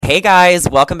Hey guys,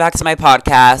 welcome back to my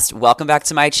podcast. Welcome back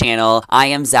to my channel. I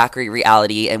am Zachary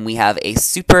Reality, and we have a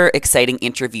super exciting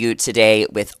interview today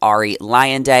with Ari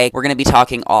Luyendyk. We're going to be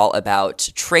talking all about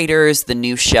Traitors, the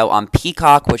new show on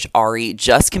Peacock, which Ari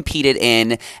just competed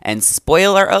in. And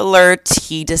spoiler alert,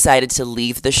 he decided to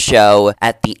leave the show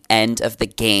at the end of the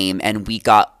game, and we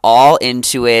got all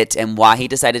into it and why he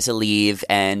decided to leave.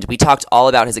 And we talked all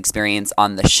about his experience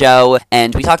on the show,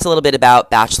 and we talked a little bit about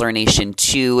Bachelor Nation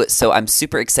 2. So I'm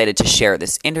super excited to share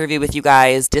this interview with you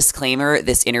guys. Disclaimer,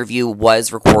 this interview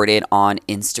was recorded on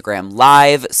Instagram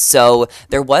Live, so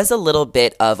there was a little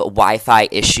bit of Wi-Fi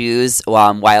issues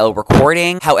while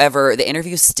recording. However, the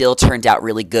interview still turned out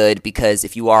really good because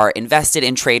if you are invested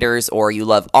in Traitors or you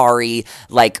love Ari,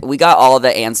 we got all of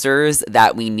the answers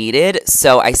that we needed.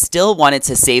 So I still wanted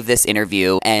to save this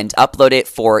interview and upload it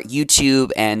for YouTube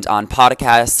and on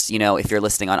podcast, if you're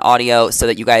listening on audio, so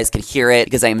that you guys could hear it,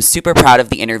 because I am super proud of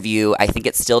the interview. I think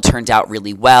it still turned out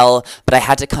really well, but I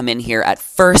had to come in here at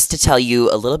first to tell you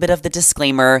a little bit of the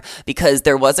disclaimer, because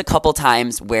there was a couple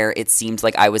times where it seemed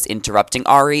like I was interrupting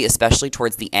Ari, especially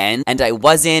towards the end, and I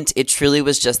wasn't. It truly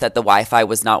was just that the Wi-Fi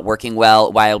was not working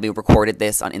well while we recorded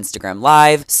this on Instagram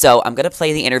Live. So I'm going to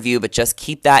play the interview, but just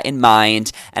keep that in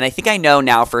mind. And I think I know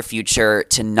now for future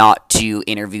to not do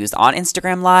interviews on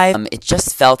Instagram Live. It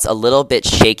just felt a little bit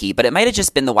shaky, but it might have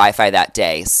just been the Wi-Fi that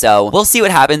day. So we'll see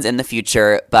what happens in the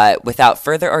future, but without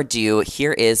further ado,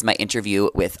 here is my interview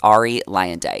with Ari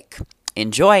Luyendyk.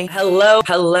 Enjoy. Hello,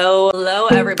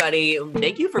 everybody.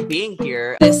 Thank you for being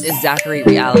here. This is Zachary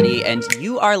Reality, and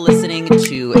you are listening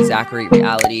to Zachary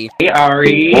Reality. Hey,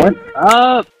 Ari. What's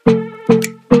up?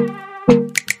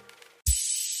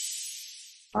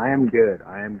 I am good.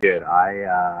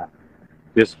 I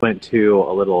just went to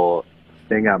a little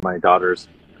thing at my daughter's.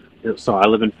 So I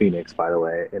live in Phoenix, by the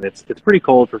way, and it's pretty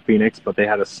cold for Phoenix, but they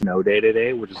had a snow day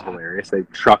today, which is hilarious. They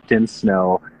trucked in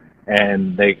snow,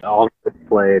 and they all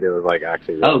displayed. It was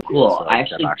actually really cool.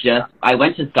 So I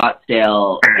went to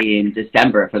Scottsdale in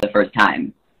December for the first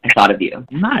time. I thought of you.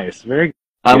 Nice, very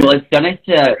good. Well, it's so nice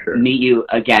to meet you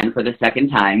again for the second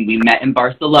time. We met in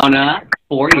Barcelona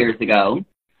 4 years ago.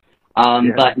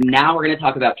 But now we're going to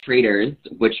talk about Traitors,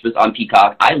 which was on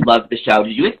Peacock. I love the show.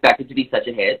 Did you expect it to be such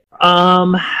a hit?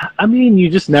 I mean, you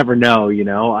just never know,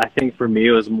 I think for me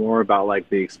it was more about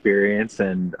the experience,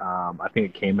 and I think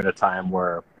it came at a time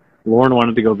where Lauren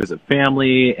wanted to go visit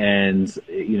family, and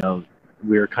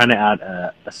we were kind of at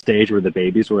a stage where the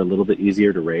babies were a little bit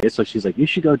easier to raise, so she's like, you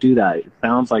should go do that. It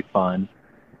sounds like fun.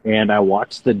 And I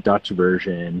watched the Dutch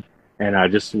version, and I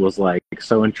just was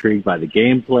so intrigued by the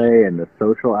gameplay and the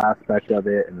social aspect of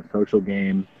it and the social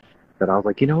game that I was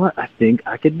like, you know what? I think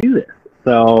I could do this.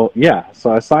 So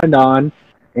I signed on,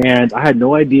 and I had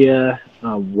no idea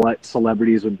what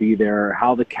celebrities would be there,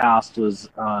 how the cast was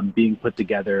being put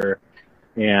together.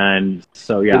 And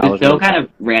so, it was so kind of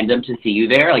random to see you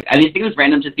there. I think it was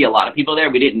random to see a lot of people there.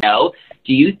 We didn't know.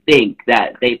 Do you think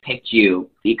that they picked you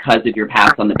because of your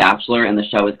past on The Bachelor and the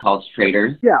show is called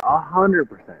Traitors? Yeah, 100%.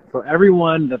 So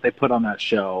everyone that they put on that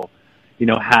show,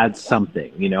 had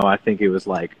something. I think it was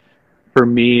for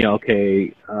me,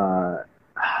 the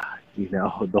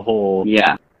whole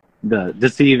the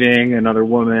deceiving another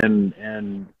woman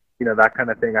and that kind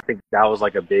of thing. I think that was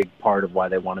a big part of why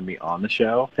they wanted me on the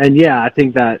show. And I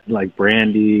think that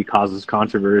Brandy causes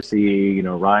controversy,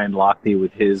 Ryan Lochte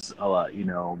with his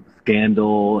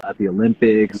scandal at the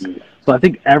Olympics. So I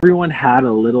think everyone had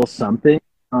a little something,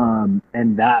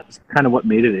 and that's kind of what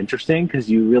made it interesting, because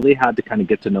you really had to kind of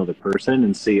get to know the person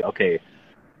and see, okay,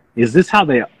 is this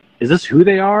who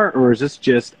they are, or is this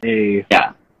just the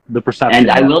perception?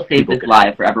 And I will save this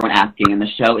live for everyone asking, and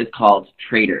the show is called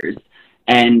Traitors.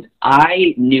 And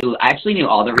I actually knew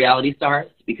all the reality stars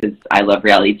because I love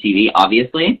reality TV,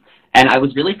 obviously. And I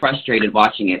was really frustrated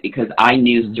watching it because I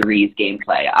knew Cirie's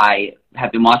gameplay. I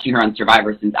have been watching her on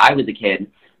Survivor since I was a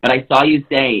kid. But I saw you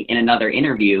say in another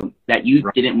interview that you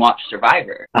didn't watch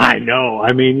Survivor. I know.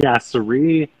 I mean,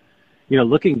 Cirie,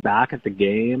 looking back at the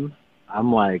game,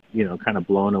 I'm kind of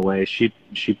blown away. She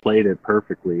played it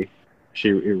perfectly.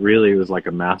 It really was a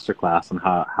masterclass on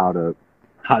how to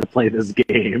play this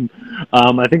game.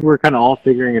 I think we're kind of all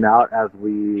figuring it out as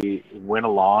we went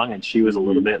along, and she was a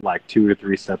little bit 2 or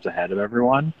 3 steps ahead of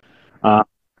everyone. I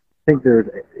think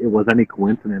it was any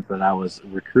coincidence that I was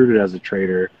recruited as a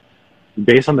traitor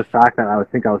based on the fact that I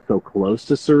think I was so close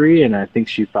to Cirie, and I think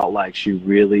she felt like she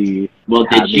really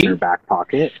had me in her back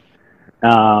pocket.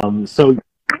 So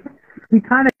we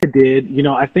kind of did.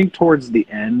 I think towards the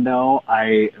end, though,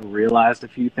 I realized a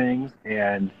few things,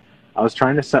 and I was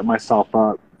trying to set myself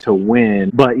up to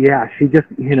win. But yeah, she just,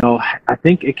 I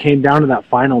think it came down to that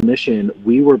final mission.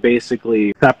 We were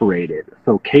basically separated.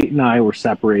 So Kate and I were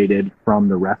separated from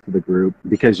the rest of the group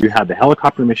because you had the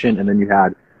helicopter mission, and then you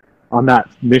had, on that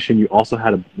mission, you also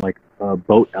had a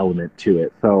boat element to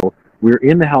it. So we were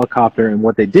in the helicopter, and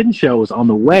what they didn't show was on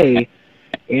the way,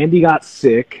 Andy got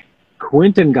sick,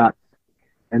 Quentin got sick,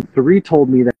 and Suri told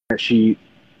me that she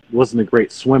wasn't a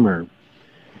great swimmer.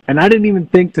 And I didn't even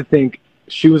think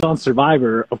she was on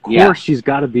Survivor. Of course, she's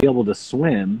got to be able to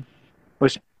swim.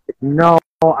 But no,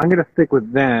 I'm going to stick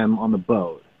with them on the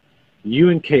boat. You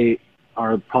and Kate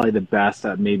are probably the best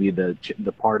at maybe the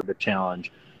part of the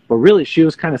challenge. But really, she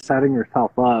was kind of setting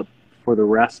herself up for the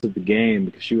rest of the game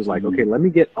because she was like, okay, let me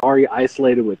get Ari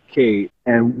isolated with Kate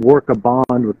and work a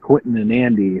bond with Quentin and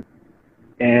Andy.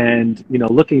 And,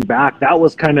 looking back, that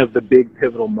was kind of the big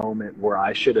pivotal moment where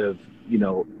I should have,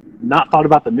 not thought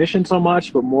about the mission so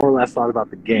much, but more or less thought about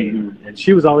the game. And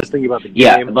she was always thinking about the game.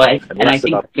 Yeah, but I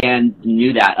think fans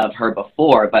knew that of her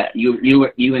before, but you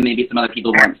and maybe some other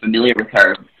people weren't familiar with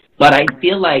her. But I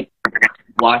feel like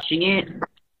watching it,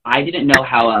 I didn't know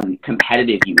how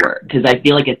competitive you were, because I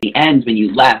feel like at the end when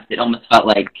you left, it almost felt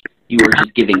like you were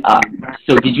just giving up.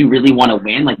 So did you really want to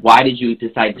win? Like, why did you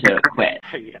decide to quit?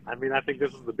 Yeah, I mean, I think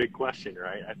this is the big question,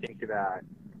 right? I think that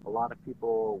a lot of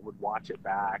people would watch it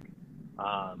back.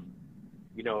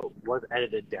 It was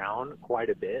edited down quite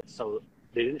a bit, so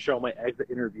they didn't show my exit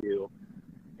interview.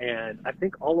 And I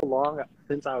think all along,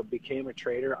 since I became a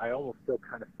trader, I almost still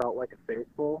kind of felt like a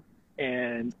faithful.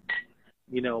 And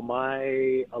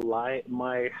my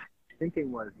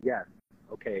thinking was, yes,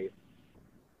 okay,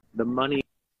 the money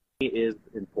is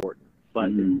important, but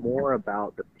it's more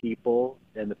about the people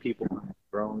and the people I've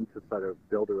grown to sort of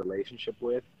build a relationship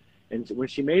with. And when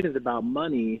she made it about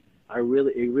money, it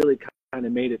really kind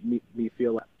of made me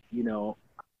feel like,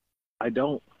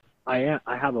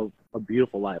 I have a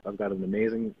beautiful life. I've got an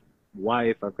amazing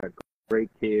wife. I've got great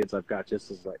kids. I've got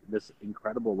just this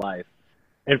incredible life.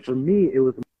 And for me, it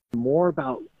was more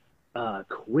about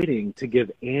quitting to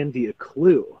give Andy a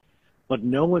clue, but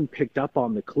no one picked up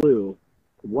on the clue.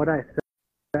 What I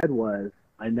said was,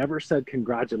 I never said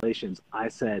congratulations. I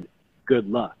said good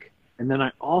luck. And then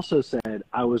I also said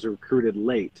I was recruited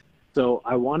late. So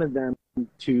I wanted them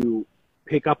to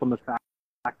pick up on the fact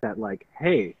that, like,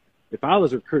 hey, if I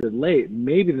was recruited late,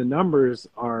 maybe the numbers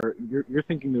are, you're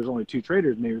thinking there's only 2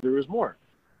 traders, maybe there was more.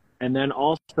 And then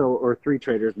also, or 3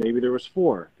 traders, maybe there was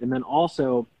 4. And then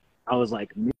also, I was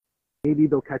like, maybe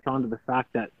they'll catch on to the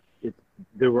fact that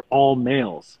they were all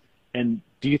males. And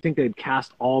do you think they'd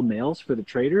cast all males for the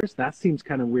traders? That seems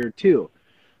kind of weird too.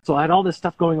 So I had all this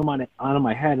stuff going on in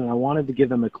my head, and I wanted to give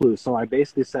them a clue. So I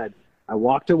basically said, I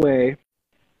walked away.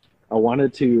 I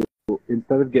wanted to,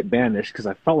 instead of get banished, because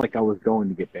I felt like I was going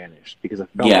to get banished, because I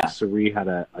felt like Suri had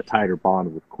a tighter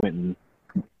bond with Quentin.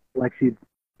 Like she'd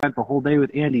spent the whole day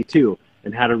with Andy too,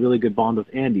 and had a really good bond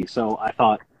with Andy. So I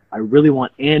thought, I really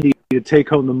want Andy to take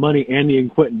home the money, Andy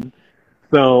and Quentin.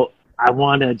 So I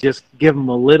want to just give them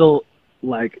a little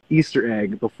Easter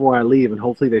egg before I leave, and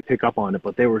hopefully they pick up on it.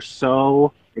 But they were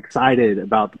so excited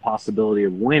about the possibility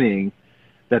of winning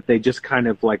that they just kind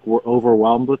of were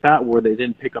overwhelmed with that, where they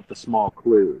didn't pick up the small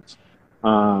clues.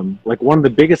 One of the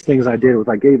biggest things I did was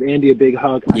I gave Andy a big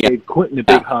hug, I gave Quentin a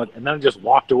big hug, and then I just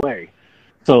walked away.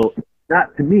 So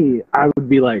that, to me, I would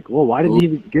be like, well, why didn't he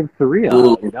give Suri a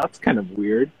hug? That's kind of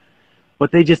weird.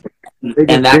 But they just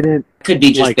didn't. Could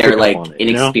be just their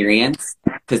inexperience,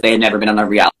 because they had never been on a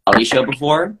reality show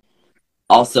before.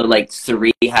 Also,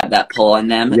 Suri had that pull on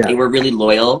them. Yeah. They were really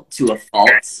loyal to a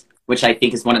fault, which I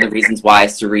think is one of the reasons why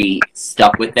Suri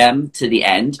stuck with them to the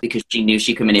end, because she knew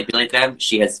she could manipulate them.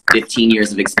 She has 15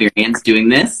 years of experience doing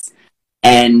this.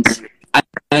 And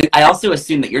I also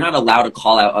assume that you're not allowed to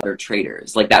call out other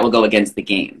traders. That will go against the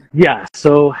game. Yeah,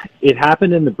 so it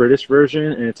happened in the British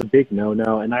version, and it's a big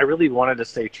no-no. And I really wanted to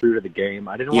stay true to the game.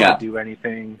 I didn't want to do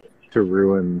anything to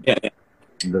ruin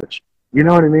the... You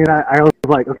know what I mean? I was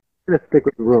like, okay, I'm going to stick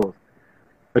with the rules.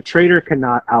 A trader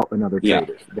cannot out another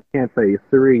trader. They can't say,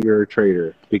 Suri, you're a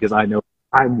trader, because I know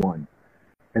I'm one.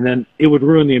 And then it would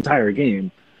ruin the entire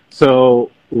game.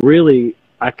 So really,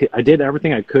 I did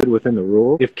everything I could within the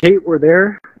rules. If Kate were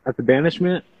there at the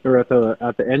banishment or at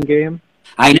the end game,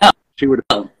 I know she would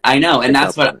have. I know, and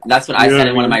that's what I said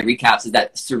in one of my recaps, is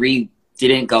that Suri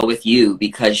didn't go with you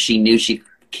because she knew she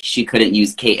couldn't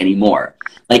use Kate anymore.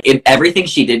 Everything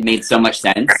she did made so much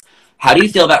sense. How do you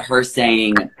feel about her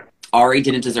saying Ari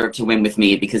didn't deserve to win with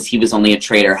me because he was only a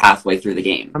trader halfway through the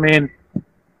game? I mean,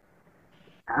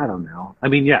 I don't know. I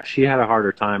mean, yeah, she had a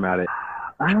harder time at it.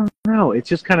 I don't know. It's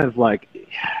just kind of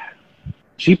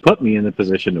she put me in the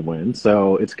position to win,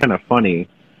 so it's kind of funny.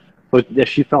 but yeah,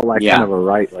 she felt like Yeah. kind of a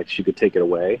right, like she could take it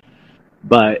away.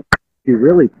 But it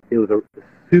was a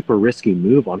super risky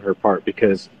move on her part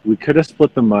because we could have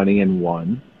split the money and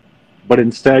won, but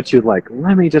instead she was like,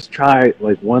 let me just try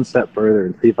like one step further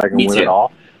and see if I can Me win too. it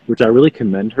all, which I really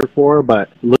commend her for. But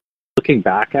looking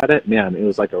back at it, man, it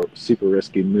was like a super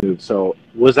risky move. So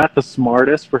was that the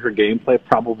smartest for her gameplay?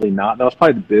 Probably not. That was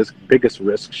probably the biggest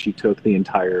risk she took the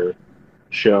entire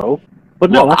show. But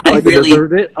no, Well, I feel like they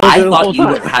deserved it. I the thought whole you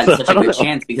time. had So, such I a don't good know.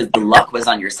 chance because the luck was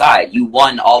on your side. You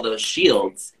won all those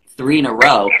shields 3 in a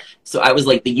row. So I was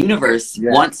like, the universe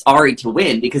Yeah. wants Ari to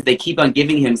win because they keep on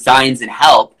giving him signs and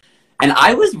help. And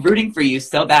I was rooting for you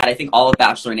so bad. I think all of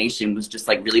Bachelor Nation was just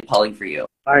like really pulling for you.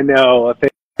 I know.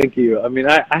 Thank you. I mean,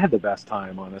 I had the best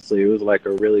time, honestly. It was like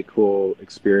a really cool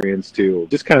experience to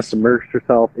just kind of submerge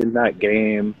yourself in that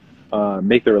game,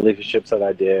 make the relationships that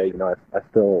I did. You know, I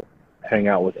still hang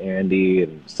out with Andy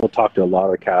and still talk to a lot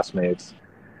of the castmates.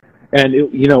 And,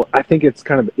 you know, I think it's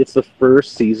the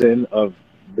first season of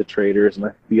The Traitors, and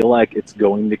I feel like it's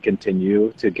going to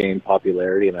continue to gain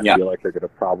popularity, and I feel like they're going to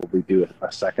probably do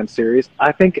a second series.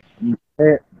 I think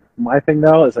my thing,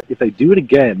 though, is that if they do it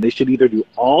again, they should either do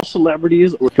all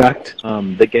celebrities or affect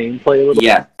the gameplay a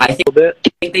little I bit.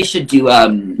 think they should do a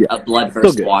blood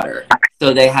versus water.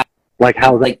 So they have Like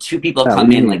how like 2 people Yeah, come what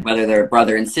do you in, mean? like whether they're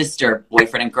brother and sister,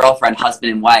 boyfriend and girlfriend,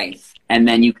 husband and wife, and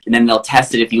then they'll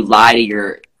test it if you lie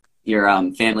to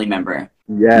your family member.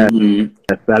 Yeah, Mhm.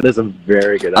 that is a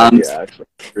very good idea, actually.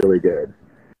 Really good.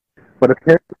 But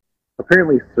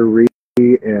apparently Sari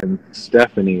and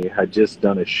Stephanie had just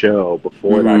done a show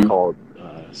before that called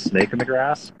Snake in the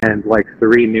Grass. And, like,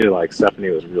 Sari knew, like, Stephanie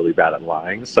was really bad at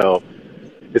lying. So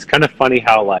it's kind of funny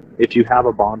how, like, if you have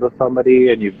a bond with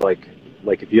somebody and you've,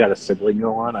 like if you had a sibling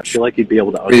go on, I feel like you'd be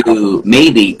able to uncover Ooh,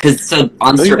 maybe. Because so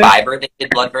on Don't you think? Survivor, they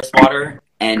did blood versus water,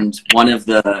 and one of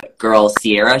the girls,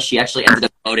 Sierra, she actually ended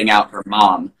up voting out her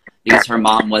mom because her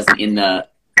mom wasn't in the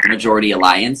majority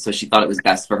alliance, so she thought it was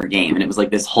best for her game, and it was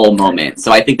like this whole moment.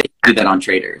 So I think they do that on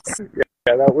Traitors.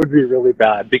 Yeah, that would be really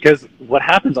bad because what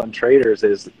happens on Traitors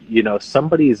is, you know,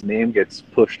 somebody's name gets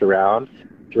pushed around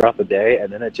throughout the day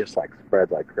and then it just like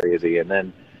spreads like crazy, and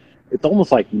then it's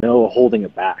almost like no holding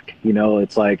it back. You know,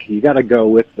 it's like you got to go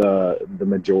with the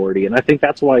majority, and I think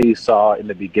that's why you saw in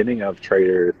the beginning of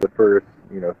Traitors, the first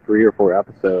 3 or 4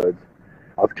 episodes,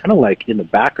 I was kind of like in the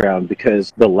background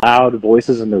because the loud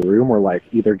voices in the room were like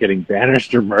either getting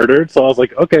banished or murdered. So I was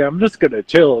like, okay, I'm just gonna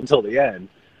chill until the end,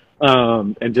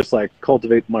 and just like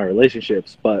cultivate my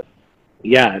relationships. But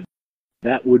yeah,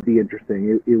 that would be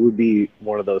interesting. It would be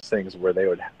one of those things where they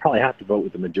would probably have to vote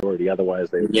with the majority,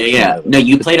 otherwise they would. Yeah. No,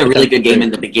 you played a really good game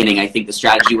in the beginning. I think the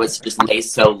strategy was to just lay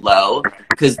so low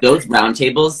because those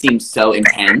roundtables seem so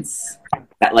intense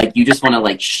that like you just want to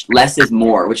like less is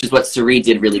more, which is what Sari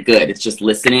did really good. It's just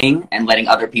listening and letting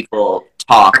other people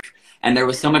talk. And there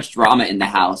was so much drama in the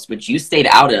house, which you stayed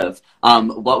out of.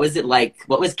 What was it like?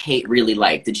 What was Kate really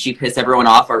like? Did she piss everyone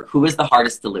off, or who was the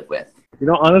hardest to live with? You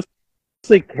know, honestly,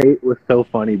 Kate was so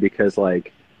funny because,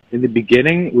 like, in the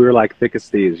beginning, we were, like, thick as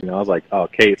thieves. You know, I was like, oh,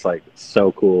 Kate's, like,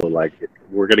 so cool. Like,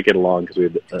 we're going to get along because we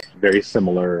had a very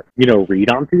similar,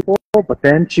 read on people. But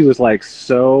then she was, like,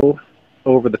 so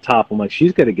over the top. I'm like,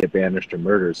 she's going to get banished or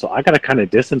murdered. So I got to kind of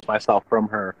distance myself from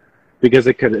her because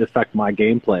it could affect my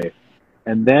gameplay.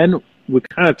 And then we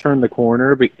kind of turned the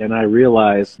corner, and I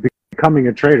realized, becoming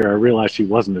a traitor, I realized she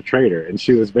wasn't a traitor. And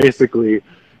she was basically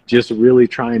just really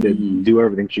trying to do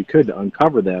everything she could to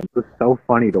uncover them. It was so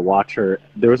funny to watch her.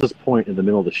 There was this point in the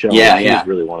middle of the show where she just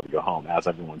really wanted to go home, as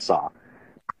everyone saw.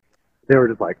 They were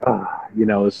just like,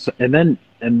 and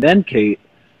then Kate,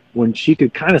 when she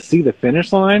could kind of see the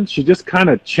finish line, she just kind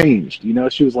of changed.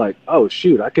 She was like, oh,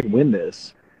 shoot, I could win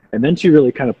this. And then she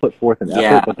really kind of put forth an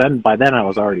effort, but then by then I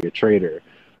was already a traitor.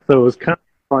 So it was kind of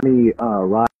a funny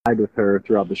ride with her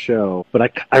throughout the show,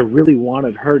 but I really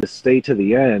wanted her to stay to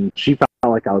the end. She felt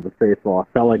like I was a faithful. I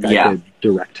felt like I could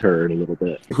direct her a little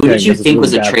bit. Who did you think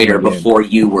was a traitor before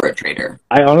you were a traitor?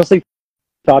 I honestly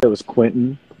thought it was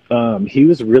Quentin. He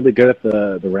was really good at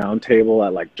the round table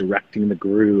at like directing the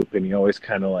group, and he always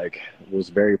kind of like was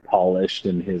very polished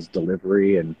in his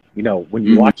delivery. And when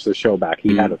you watch the show back,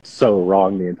 he had it so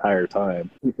wrong the entire time.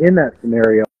 In that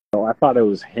scenario, I thought it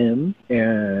was him,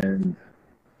 and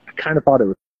I kind of thought it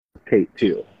was Kate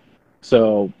too.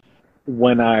 So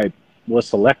when I was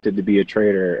selected to be a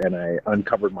traitor and I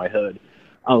uncovered my hood,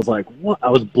 I was like, what? I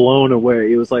was blown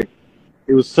away. It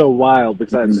was so wild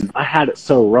because I had it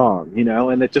so wrong,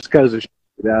 and it just goes to show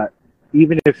that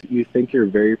even if you think you're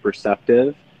very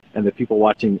perceptive and the people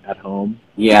watching at home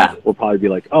will probably be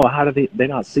like, oh, how do they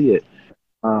not see it?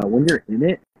 When you're in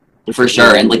it, For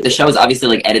sure. And like the show is obviously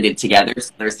like edited together.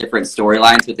 So there's different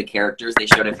storylines with the characters. They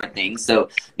show different things. So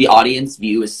the audience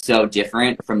view is so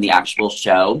different from the actual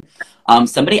show.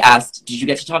 Somebody asked, did you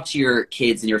get to talk to your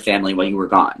kids and your family while you were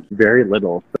gone? Very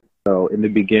little. So in the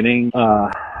beginning,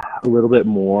 a little bit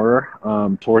more.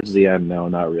 Towards the end, no,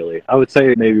 not really. I would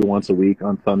say maybe once a week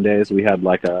on Sundays. We had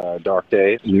like a dark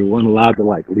day. We weren't allowed to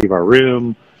like leave our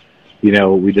room. You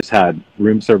know, we just had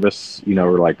room service, you know,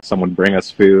 or like someone bring us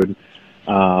food.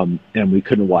 And we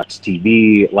couldn't watch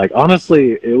TV. Like,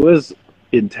 honestly, it was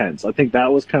intense. I think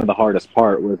that was kind of the hardest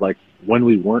part, was like when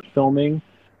we weren't filming,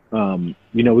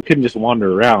 you know, we couldn't just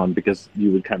wander around because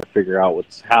you would kind of figure out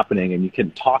what's happening and you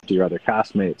couldn't talk to your other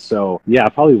castmates. So yeah,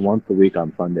 probably once a week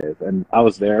on Sundays. And I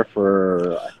was there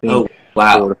for, I think,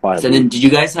 4 to 5 So weeks. then did you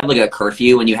guys have like a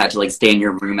curfew when you had to like stay in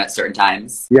your room at certain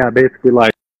times? Yeah, basically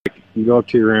like you go up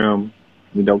to your room,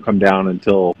 you don't come down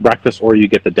until breakfast, or you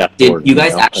get the death board. Did you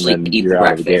guys know, actually and then eat the you're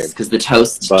out of the breakfast? game. Because the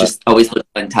toast But- just always looked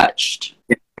untouched.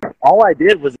 All I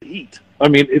did was eat. I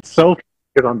mean, it's so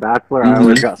good on Bachelor. I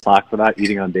always got slack for that,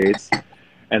 eating on dates.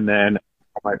 And then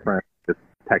all my friends just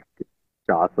text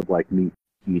shots of like me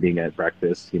eating at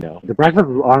breakfast, you know. The breakfast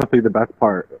was honestly the best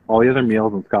part. All the other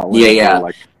meals in Scotland Yeah. were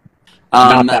like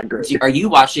not that great. Are you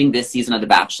watching this season of The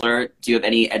Bachelor? Do you have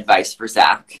any advice for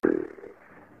Zach?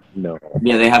 No.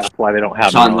 Yeah, they have That's why they don't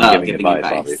have Sean me Lowe on giving advice,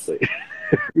 advice. obviously.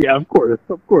 Yeah, of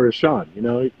course, Sean. You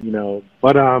know.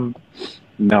 But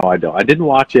no, I don't. I didn't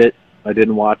watch it. I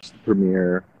didn't watch the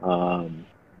premiere.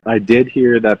 I did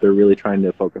hear that they're really trying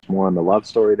to focus more on the love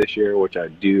story this year, which I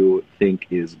do think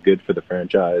is good for the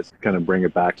franchise. Kind of bring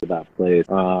it back to that place.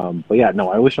 But yeah,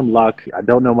 no, I wish him luck. I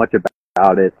don't know much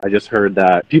about it. I just heard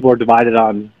that people are divided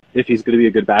on if he's going to be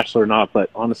a good Bachelor or not.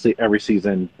 But honestly, every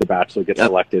season the Bachelor gets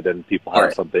selected and people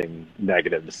have something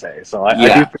negative to say. So I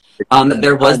do think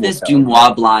there was time this will tell.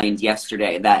 Dumois blind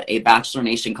yesterday that a Bachelor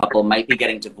Nation couple might be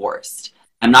getting divorced.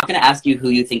 I'm not going to ask you who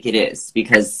you think it is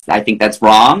because I think that's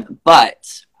wrong,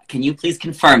 but can you please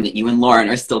confirm that you and Lauren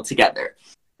are still together?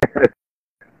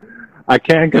 I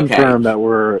can confirm that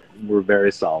we're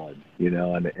very solid, you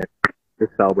know, and we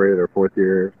celebrated our 4th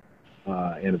year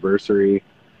anniversary,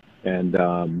 and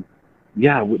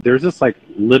there's this like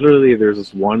literally there's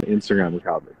this one Instagram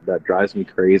account that drives me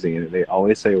crazy, and they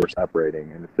always say we're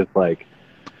separating, and it's just like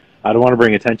I don't want to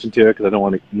bring attention to it because I don't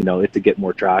want to, you know, it to get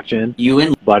more traction. You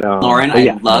and Lauren,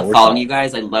 yeah, I love following you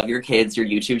guys. I love your kids, your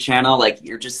YouTube channel. Like,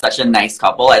 you're just such a nice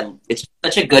couple. It's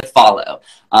such a good follow.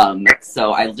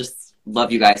 So I just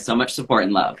love you guys. So much support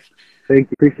and love. Thank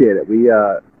you. Appreciate it. We,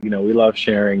 we love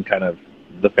sharing kind of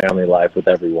the family life with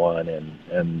everyone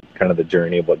and kind of the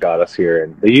journey of what got us here.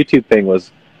 And the YouTube thing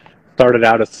started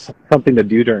out as something to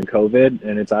do during COVID,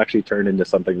 and it's actually turned into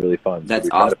something really fun. That's so we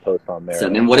try awesome. to post on there.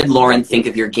 And what did Lauren think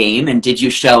of your game? And did you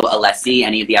show Alessi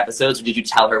any of the episodes, or did you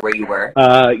tell her where you were?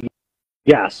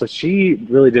 Yeah, so she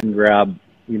really didn't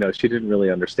she didn't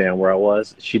really understand where I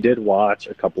was. She did watch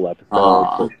a couple episodes,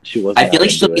 but she wasn't. I feel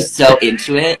like she'll be so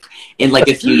into it in like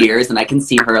a few years, and I can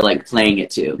see her like playing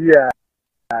it too. Yeah,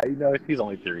 you know, she's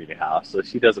only 3.5, so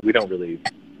we don't really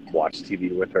watch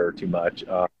TV with her too much.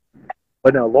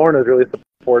 But no, Lauren was really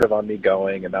supportive on me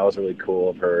going, and that was really cool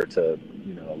of her to,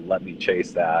 you know, let me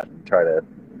chase that and try to.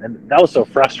 And that was so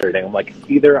frustrating. I'm like,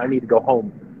 either I need to go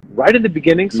home right in the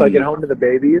beginning so I get home to the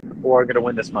babies, or I'm going to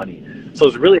win this money. So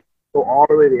it's really go all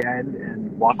the way to the end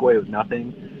and walk away with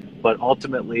nothing. But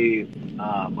ultimately,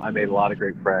 I made a lot of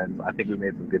great friends. I think we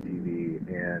made some good TV,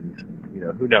 and you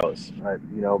know, who knows?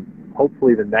 You know,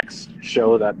 hopefully the next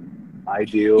show that I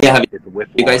do. Yeah, have with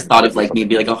you guys thought of like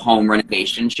maybe like a home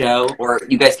renovation show, or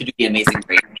you guys could do The Amazing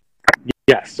Race?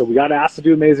 Yes, so we got asked to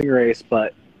do Amazing Race,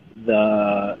 but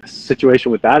the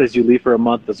situation with that is you leave for a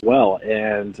month as well,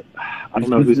 and I don't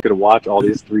know who's going to watch all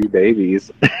these 3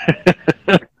 babies.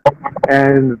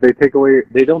 And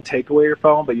they don't take away your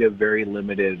phone, but you have very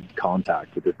limited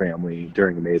contact with your family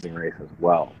during Amazing Race as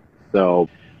well. So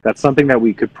that's something that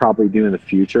we could probably do in the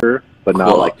future, but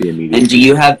not like the immediate. And do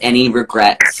you have any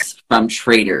regrets from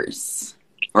Traitors,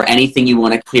 or anything you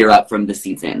want to clear up from the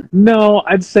season? No,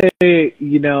 I'd say,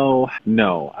 you know,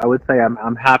 no. I would say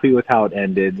I'm happy with how it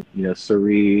ended. You know,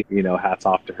 Suri, you know, hats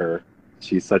off to her.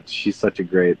 She's such a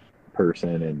great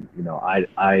person, and you know,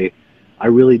 I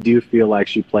really do feel like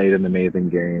she played an amazing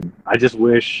game. I just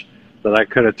wish that I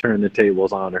could have turned the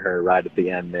tables on her right at the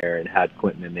end there and had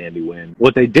Quentin and Andy win.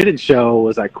 What they didn't show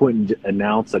was that Quentin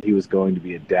announced that he was going to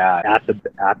be a dad at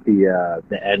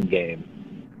the end game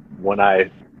when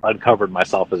I uncovered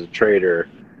myself as a traitor,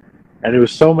 and there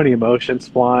was so many emotions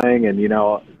flying. And you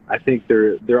know, I think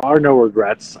there are no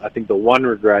regrets. I think the one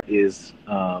regret is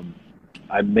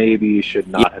I maybe should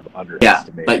not have Yeah,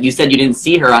 underestimated. but you said you didn't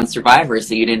see her on Survivor,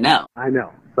 so you didn't know. I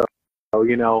know. So,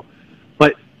 you know,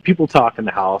 but people talk in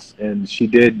the house, and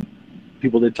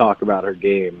people did talk about her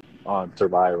game on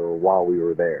Survivor while we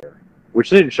were there, which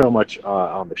they didn't show much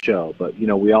on the show, but, you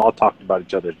know, we all talked about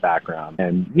each other's background.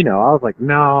 And, you know, I was like,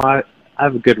 no, I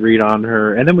have a good read on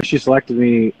her. And then when she selected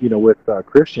me, you know, with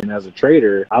Christian as a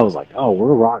traitor, I was like, oh,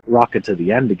 we're rocking to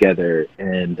the end together.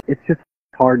 And it's just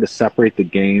hard to separate the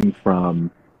game from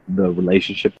the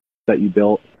relationship that you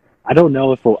built. I don't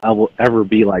know if we'll ever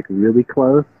be, like, really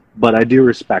close, but I do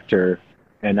respect her.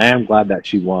 And I am glad that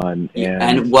she won.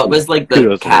 And what was, like,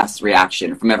 the cast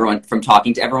reaction from everyone, from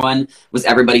talking to everyone? Was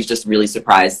everybody just really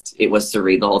surprised it was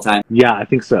Cirie the whole time? Yeah, I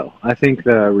think so. I think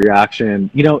the reaction,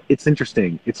 you know, it's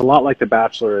interesting. It's a lot like The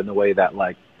Bachelor in the way that,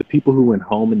 like, the people who went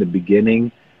home in the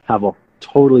beginning have a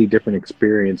totally different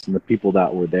experience than the people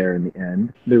that were there in the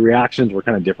end. The reactions were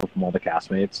kind of different from all the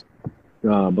castmates.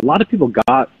 But a lot of people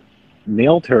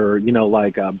nailed her, you know,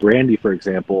 like Brandy, for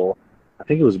example. I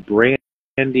think it was Brandy,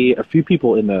 a few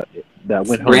people that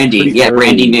went home. Brandy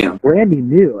knew. Brandy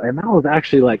knew, and that was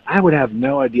actually like, I would have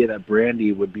no idea that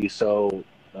Brandy would be so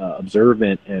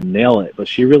observant and nail it, but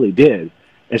she really did,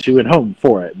 and she went home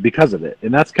for it because of it.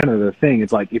 And that's kind of the thing.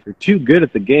 It's like, if you're too good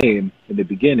at the game in the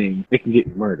beginning, it can get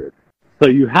you murdered. So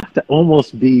you have to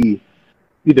almost be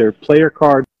either play your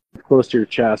card close to your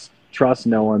chest, trust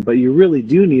no one, but you really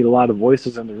do need a lot of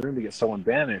voices in the room to get someone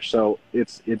banished. So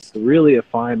it's really a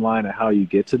fine line of how you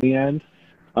get to the end.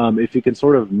 If you can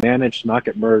sort of manage to not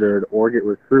get murdered or get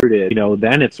recruited, you know,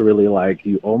 then it's really like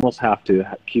you almost have to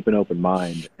keep an open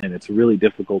mind, and it's really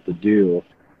difficult to do.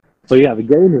 So yeah, the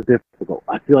game is difficult.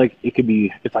 I feel like it could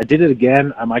be, if I did it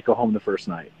again, I might go home the first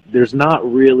night. There's not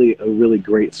really a really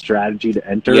great strategy to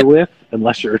enter with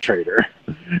unless you're a traitor.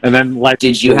 And then, like,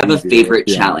 did you have a favorite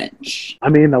challenge? I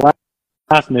mean, the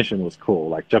last mission was cool.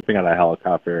 Like, jumping out of a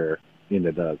helicopter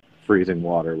into the freezing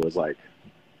water was like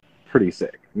pretty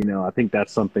sick. You know, I think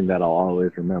that's something that I'll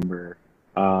always remember.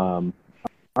 Other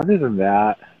than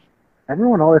that,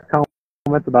 everyone always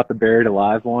comments about the buried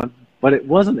alive one, but it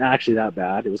wasn't actually that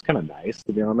bad. It was kind of nice,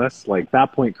 to be honest. Like, at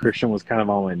that point, Christian was kind of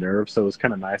on my nerves, so it was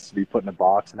kind of nice to be put in a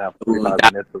box and have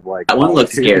 45 minutes of, like... That one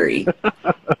looked scary.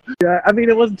 Yeah, I mean,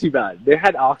 it wasn't too bad. They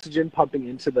had oxygen pumping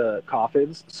into the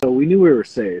coffins, so we knew we were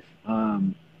safe.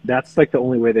 That's, like, the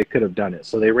only way they could have done it.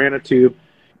 So they ran a tube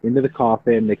into the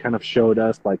coffin. They kind of showed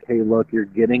us, like, hey, look, you're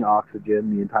getting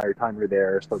oxygen the entire time you're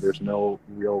there, so there's no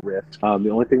real risk. The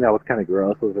only thing that was kind of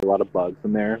gross was there were a lot of bugs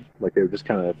in there. Like, they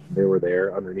were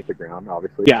there underneath the ground,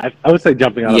 obviously. Yeah, I would say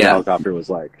jumping out of the helicopter was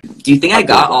like... Do you think I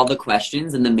got all the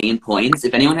questions and the main points?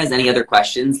 If anyone has any other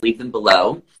questions, leave them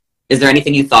below. Is there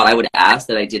anything you thought I would ask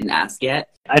that I didn't ask yet?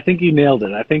 I think you nailed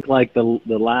it. I think, like, the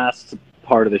last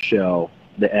part of the show,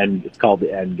 the end, it's called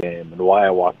the end game, and why I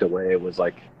walked away was,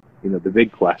 like, you know, the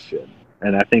big question.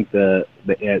 And I think the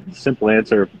simple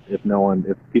answer,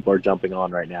 if people are jumping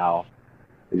on right now,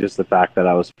 is just the fact that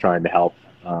I was trying to help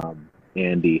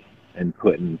Andy and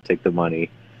Quentin take the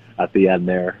money at the end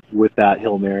there with that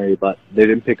Hail Mary, but they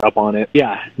didn't pick up on it.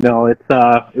 Yeah, no, it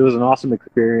was an awesome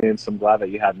experience. I'm glad that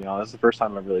you had me on. This is the first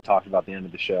time I've really talked about the end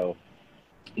of the show.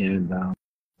 And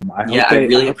I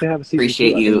really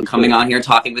appreciate you coming on here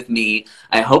talking with me.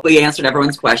 I hope we answered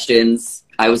everyone's questions.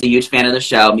 I was a huge fan of the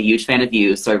show. I'm a huge fan of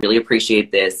you, so I really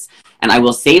appreciate this. And I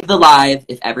will save the live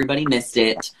if everybody missed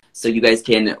it, so you guys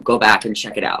can go back and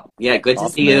check it out. Yeah, good to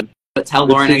see you. But tell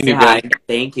Lauren I say hi.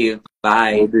 Thank you.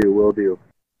 Bye. Will do.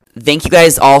 Thank you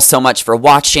guys all so much for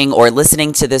watching or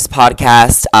listening to this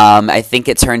podcast. I think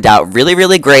it turned out really,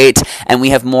 really great, and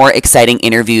we have more exciting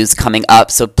interviews coming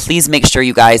up, so please make sure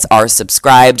you guys are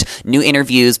subscribed. New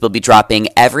interviews will be dropping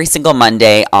every single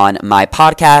Monday on my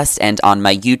podcast and on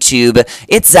my YouTube.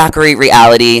 It's Zachary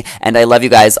Reality, and I love you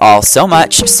guys all so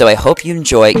much, so I hope you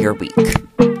enjoy your week.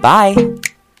 Bye!